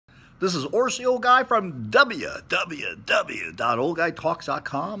This is Orsi, the old guy from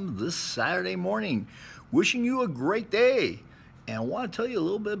www.oldguytalks.com this Saturday morning. Wishing you a great day. And I want to tell you a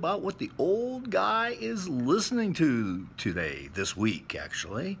little bit about what the old guy is listening to today, this week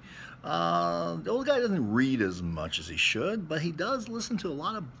actually. The old guy doesn't read as much as he should, but he does listen to a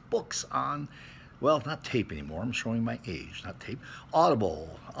lot of books on, well, not tape anymore. I'm showing my age, not tape.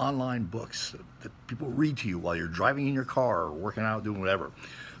 Audible, online books that people read to you while you're driving in your car or working out, doing whatever.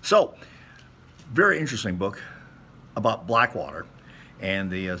 So, very interesting book about Blackwater,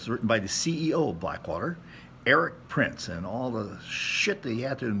 and it's written by the CEO of Blackwater, Erik, and all the shit that he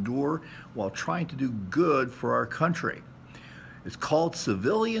had to endure while trying to do good for our country. It's called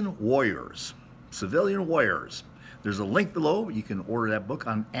Civilian Warriors. Civilian Warriors. There's a link below. You can order that book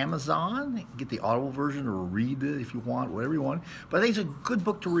on Amazon, get the Audible version, or read it if you want, whatever you want. But I think it's a good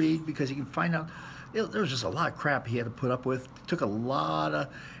book to read because you can find out there's just a lot of crap he had to put up with. It took a lot of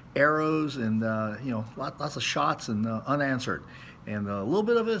arrows and lots of shots and unanswered. And a little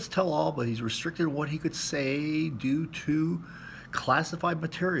bit of it is tell-all, but he's restricted in what he could say due to classified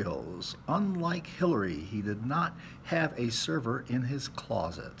materials. Unlike Hillary, he did not have a server in his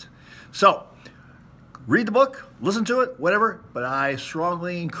closet. So, read the book, listen to it, whatever, but I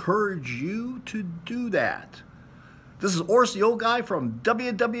strongly encourage you to do that. This is Orsi, the old guy from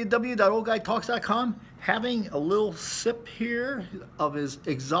www.oldguytalks.com, having a little sip here of his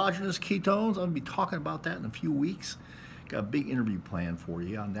exogenous ketones. I'm going to be talking about that in a few weeks. Got a big interview planned for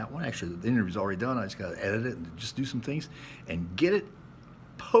you on that one. Actually, the interview's already done. I just got to edit it and just do some things and get it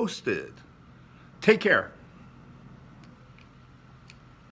posted. Take care.